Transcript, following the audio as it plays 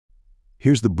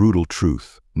Here's the brutal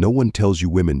truth. No one tells you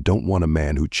women don't want a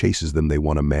man who chases them. They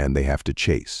want a man they have to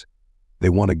chase. They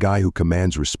want a guy who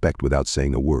commands respect without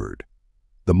saying a word.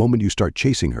 The moment you start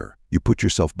chasing her, you put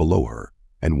yourself below her,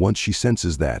 and once she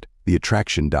senses that, the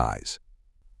attraction dies.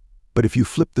 But if you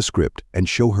flip the script and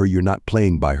show her you're not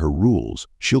playing by her rules,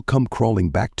 she'll come crawling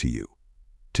back to you.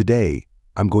 Today,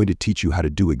 I'm going to teach you how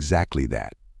to do exactly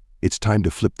that. It's time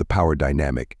to flip the power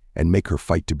dynamic and make her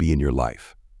fight to be in your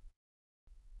life.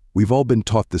 We've all been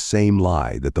taught the same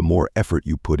lie that the more effort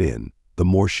you put in, the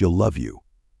more she'll love you.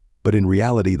 But in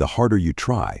reality, the harder you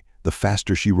try, the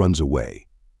faster she runs away.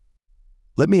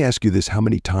 Let me ask you this: how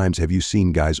many times have you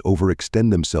seen guys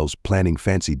overextend themselves planning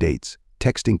fancy dates,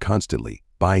 texting constantly,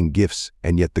 buying gifts,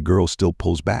 and yet the girl still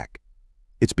pulls back?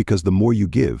 It's because the more you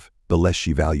give, the less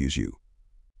she values you.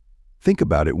 Think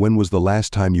about it. When was the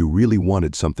last time you really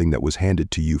wanted something that was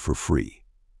handed to you for free?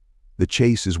 The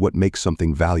chase is what makes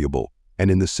something valuable, and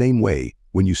in the same way,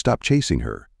 when you stop chasing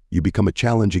her, you become a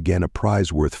challenge again, a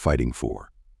prize worth fighting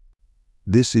for.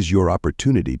 This is your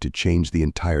opportunity to change the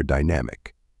entire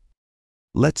dynamic.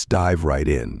 Let's dive right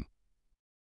in.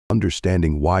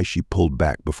 Understanding why she pulled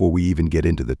back. Before we even get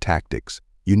into the tactics,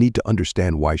 you need to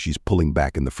understand why she's pulling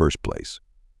back in the first place.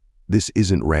 This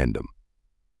isn't random.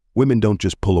 Women don't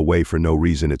just pull away for no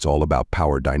reason. It's all about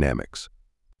power dynamics.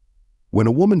 When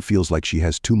a woman feels like she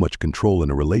has too much control in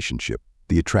a relationship,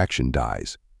 the attraction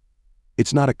dies.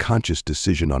 It's not a conscious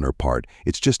decision on her part,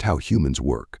 it's just how humans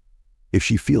work. If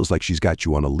she feels like she's got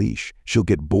you on a leash, she'll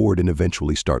get bored and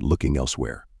eventually start looking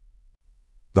elsewhere.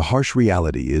 The harsh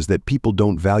reality is that people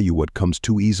don't value what comes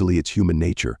too easily. It's human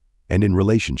nature, and in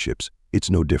relationships, it's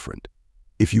no different.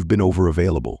 If you've been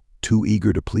overavailable, too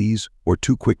eager to please, or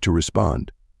too quick to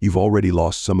respond, you've already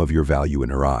lost some of your value in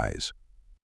her eyes.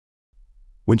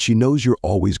 When she knows you're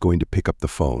always going to pick up the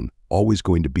phone, always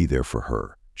going to be there for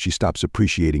her, she stops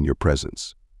appreciating your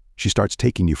presence. She starts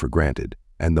taking you for granted,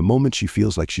 and the moment she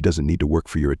feels like she doesn't need to work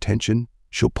for your attention,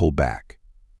 she'll pull back.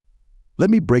 Let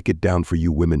me break it down for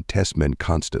you. Women test men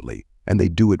constantly, and they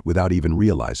do it without even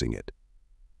realizing it.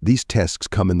 These tests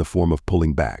come in the form of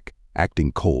pulling back,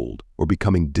 acting cold, or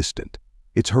becoming distant.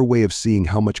 It's her way of seeing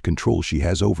how much control she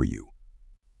has over you.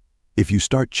 If you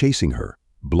start chasing her,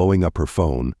 blowing up her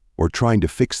phone, or trying to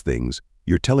fix things,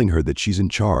 you're telling her that she's in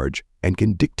charge and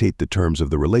can dictate the terms of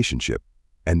the relationship,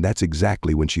 and that's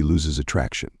exactly when she loses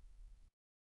attraction.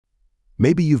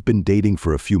 Maybe you've been dating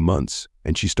for a few months,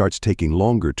 and she starts taking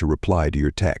longer to reply to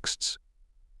your texts.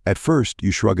 At first,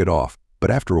 you shrug it off,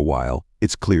 but after a while,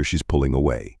 it's clear she's pulling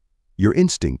away. Your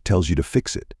instinct tells you to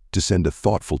fix it, to send a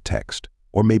thoughtful text,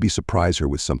 or maybe surprise her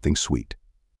with something sweet.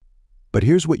 But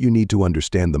here's what you need to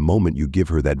understand: the moment you give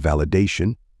her that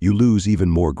validation, you lose even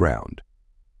more ground.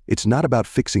 It's not about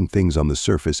fixing things on the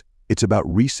surface, it's about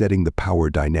resetting the power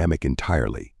dynamic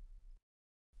entirely.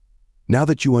 Now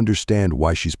that you understand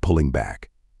why she's pulling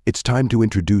back, it's time to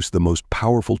introduce the most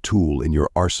powerful tool in your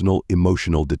arsenal: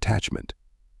 emotional detachment.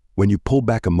 When you pull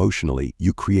back emotionally,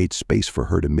 you create space for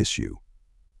her to miss you.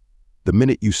 The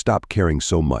minute you stop caring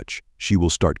so much, she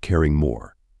will start caring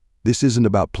more. This isn't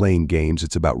about playing games,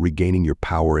 it's about regaining your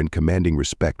power and commanding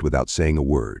respect without saying a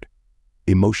word.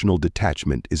 Emotional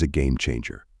detachment is a game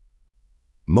changer.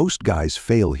 Most guys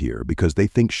fail here because they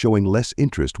think showing less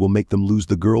interest will make them lose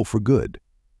the girl for good.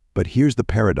 But here's the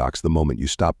paradox: the moment you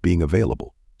stop being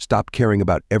available, stop caring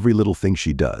about every little thing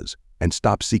she does, and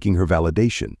stop seeking her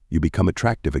validation, you become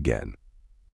attractive again.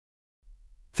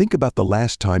 Think about the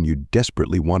last time you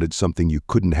desperately wanted something you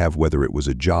couldn't have, whether it was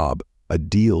a job, a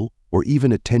deal, or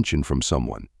even attention from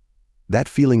someone. That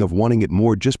feeling of wanting it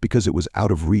more just because it was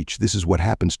out of reach, this is what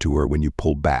happens to her when you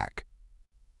pull back.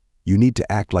 You need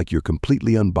to act like you're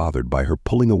completely unbothered by her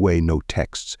pulling away. No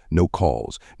texts, no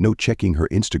calls, no checking her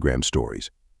Instagram stories.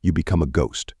 You become a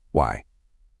ghost. Why?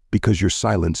 Because your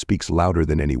silence speaks louder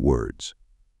than any words.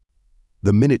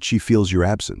 The minute she feels your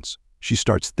absence, she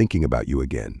starts thinking about you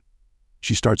again.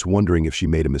 She starts wondering if she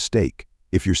made a mistake,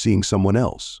 if you're seeing someone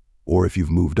else, or if you've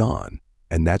moved on,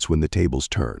 and that's when the tables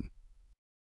turn.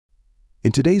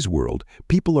 In today's world,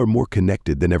 people are more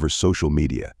connected than ever. Social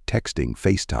media, texting,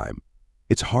 FaceTime.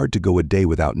 It's hard to go a day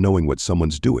without knowing what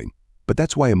someone's doing, but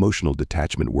that's why emotional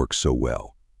detachment works so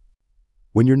well.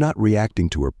 When you're not reacting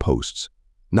to her posts,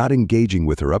 not engaging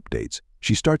with her updates,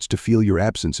 she starts to feel your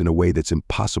absence in a way that's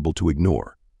impossible to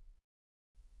ignore.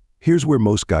 Here's where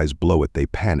most guys blow it. They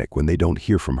panic when they don't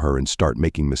hear from her and start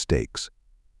making mistakes.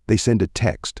 They send a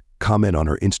text, comment on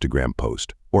her Instagram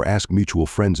post, or ask mutual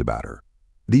friends about her.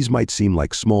 These might seem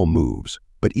like small moves,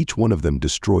 but each one of them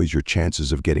destroys your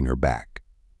chances of getting her back.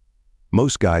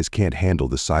 Most guys can't handle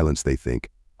the silence. They think,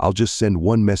 I'll just send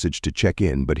one message to check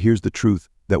in, but here's the truth,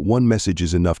 that one message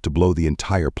is enough to blow the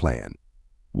entire plan.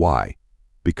 Why?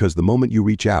 Because the moment you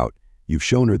reach out, you've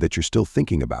shown her that you're still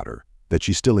thinking about her, that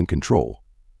she's still in control.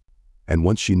 And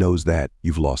once she knows that,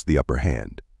 you've lost the upper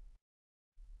hand.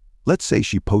 Let's say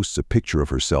she posts a picture of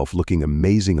herself looking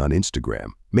amazing on Instagram,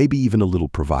 maybe even a little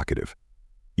provocative.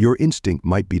 Your instinct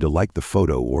might be to like the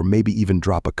photo or maybe even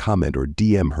drop a comment or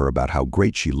DM her about how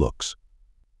great she looks.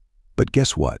 But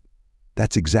guess what?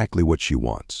 That's exactly what she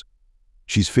wants.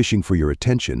 She's fishing for your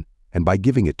attention, and by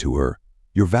giving it to her,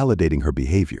 you're validating her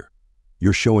behavior.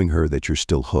 You're showing her that you're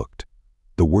still hooked.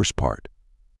 The worst part: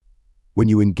 when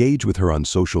you engage with her on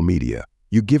social media,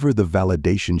 you give her the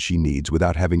validation she needs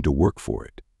without having to work for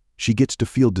it. She gets to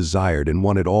feel desired and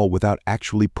want it all without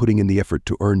actually putting in the effort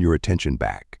to earn your attention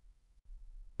back.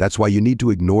 That's why you need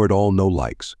to ignore it all. No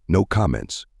likes, no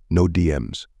comments, no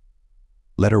DMs.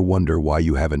 Let her wonder why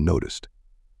you haven't noticed.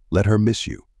 Let her miss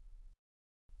you.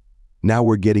 Now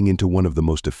we're getting into one of the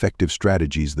most effective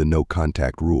strategies, the no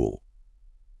contact rule.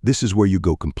 This is where you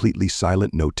go completely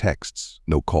silent, no texts,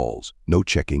 no calls, no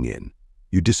checking in.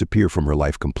 You disappear from her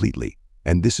life completely,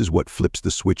 and this is what flips the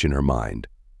switch in her mind.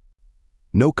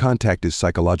 No contact is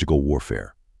psychological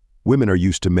warfare. Women are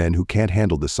used to men who can't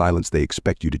handle the silence. They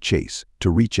expect you to chase, to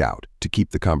reach out, to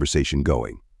keep the conversation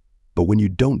going. But when you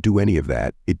don't do any of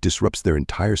that, it disrupts their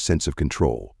entire sense of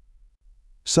control.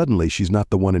 Suddenly, she's not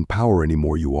the one in power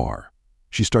anymore, you are.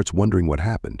 She starts wondering what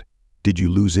happened. Did you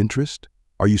lose interest?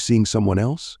 Are you seeing someone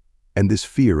else? And this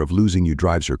fear of losing you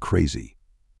drives her crazy.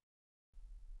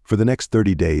 For the next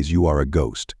 30 days, you are a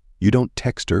ghost. You don't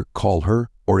text her, call her,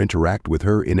 or interact with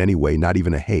her in any way, not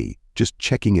even a hey, just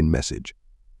checking in message.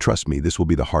 Trust me, this will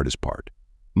be the hardest part.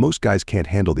 Most guys can't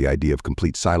handle the idea of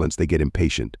complete silence. They get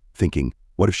impatient, thinking,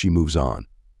 what if she moves on?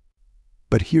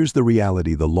 But here's the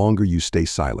reality: the longer you stay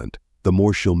silent, the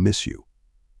more she'll miss you.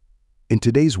 In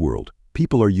today's world,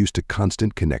 people are used to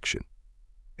constant connection.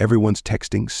 Everyone's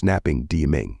texting, snapping,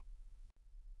 DMing.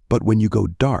 But when you go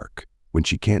dark, when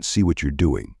she can't see what you're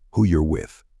doing, who you're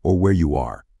with, or where you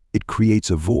are, it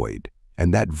creates a void,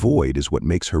 and that void is what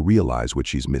makes her realize what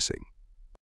she's missing.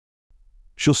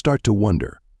 She'll start to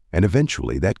wonder, and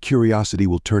eventually that curiosity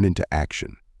will turn into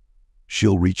action.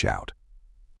 She'll reach out.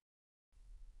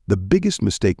 The biggest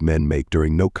mistake men make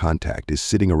during no contact is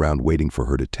sitting around waiting for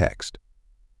her to text.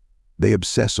 They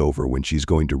obsess over when she's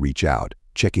going to reach out,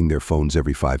 checking their phones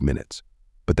every 5 minutes.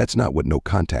 But that's not what no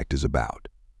contact is about.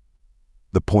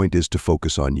 The point is to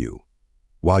focus on you.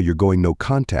 While you're going no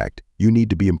contact, you need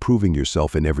to be improving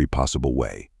yourself in every possible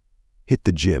way. Hit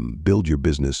the gym, build your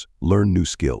business, learn new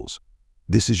skills.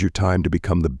 This is your time to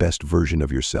become the best version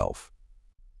of yourself.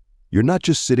 You're not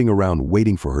just sitting around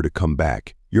waiting for her to come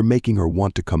back, you're making her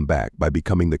want to come back by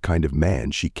becoming the kind of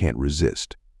man she can't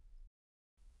resist.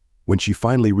 When she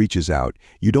finally reaches out,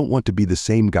 you don't want to be the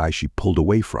same guy she pulled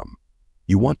away from.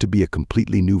 You want to be a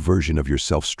completely new version of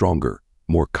yourself, stronger,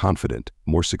 more confident,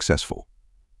 more successful.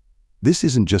 This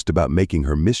isn't just about making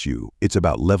her miss you, it's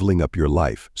about leveling up your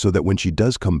life so that when she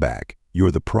does come back,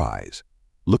 you're the prize.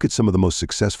 Look at some of the most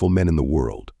successful men in the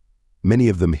world. Many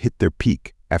of them hit their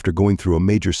peak after going through a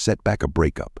major setback, a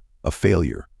breakup, a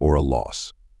failure, or a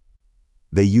loss.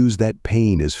 They use that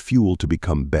pain as fuel to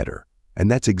become better, and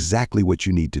that's exactly what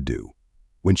you need to do.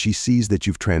 When she sees that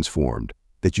you've transformed,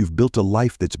 that you've built a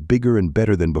life that's bigger and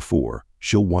better than before,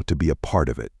 she'll want to be a part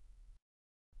of it.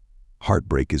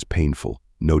 Heartbreak is painful,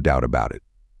 no doubt about it,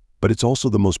 but it's also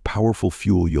the most powerful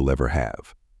fuel you'll ever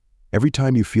have. Every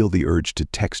time you feel the urge to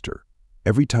text her,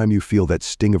 every time you feel that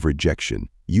sting of rejection,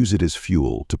 use it as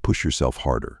fuel to push yourself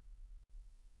harder.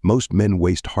 Most men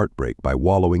waste heartbreak by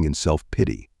wallowing in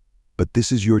self-pity, but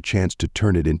this is your chance to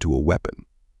turn it into a weapon.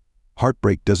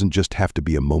 Heartbreak doesn't just have to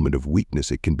be a moment of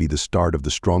weakness, it can be the start of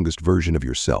the strongest version of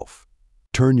yourself.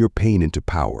 Turn your pain into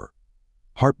power.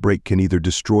 Heartbreak can either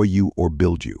destroy you or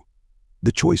build you.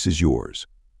 The choice is yours.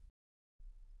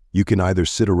 You can either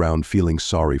sit around feeling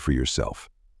sorry for yourself,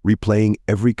 replaying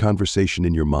every conversation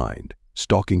in your mind,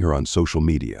 stalking her on social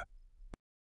media.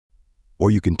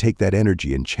 Or you can take that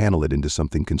energy and channel it into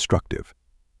something constructive.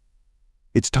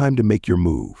 It's time to make your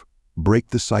move. Break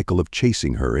the cycle of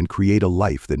chasing her and create a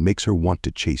life that makes her want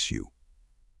to chase you.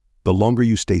 The longer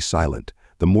you stay silent,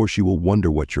 the more she will wonder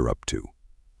what you're up to.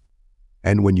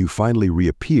 And when you finally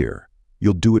reappear,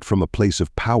 you'll do it from a place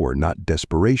of power, not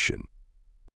desperation.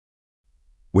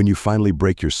 When you finally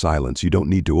break your silence, you don't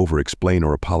need to over-explain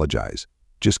or apologize.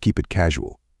 Just keep it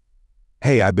casual.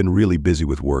 Hey, I've been really busy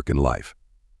with work and life.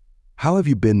 How have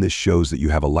you been? This shows that you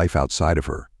have a life outside of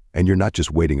her, and you're not just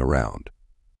waiting around.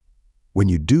 When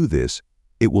you do this,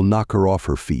 it will knock her off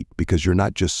her feet because you're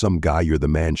not just some guy, you're the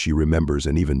man she remembers,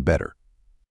 and even better.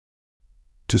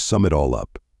 To sum it all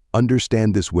up,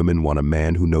 understand this: women want a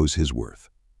man who knows his worth.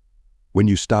 When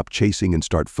you stop chasing and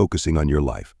start focusing on your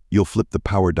life, you'll flip the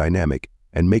power dynamic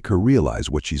and make her realize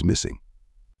what she's missing.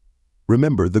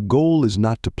 Remember, the goal is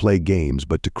not to play games,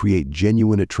 but to create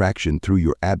genuine attraction through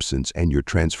your absence and your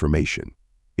transformation.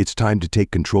 It's time to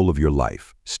take control of your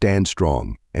life, stand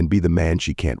strong, and be the man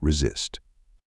she can't resist.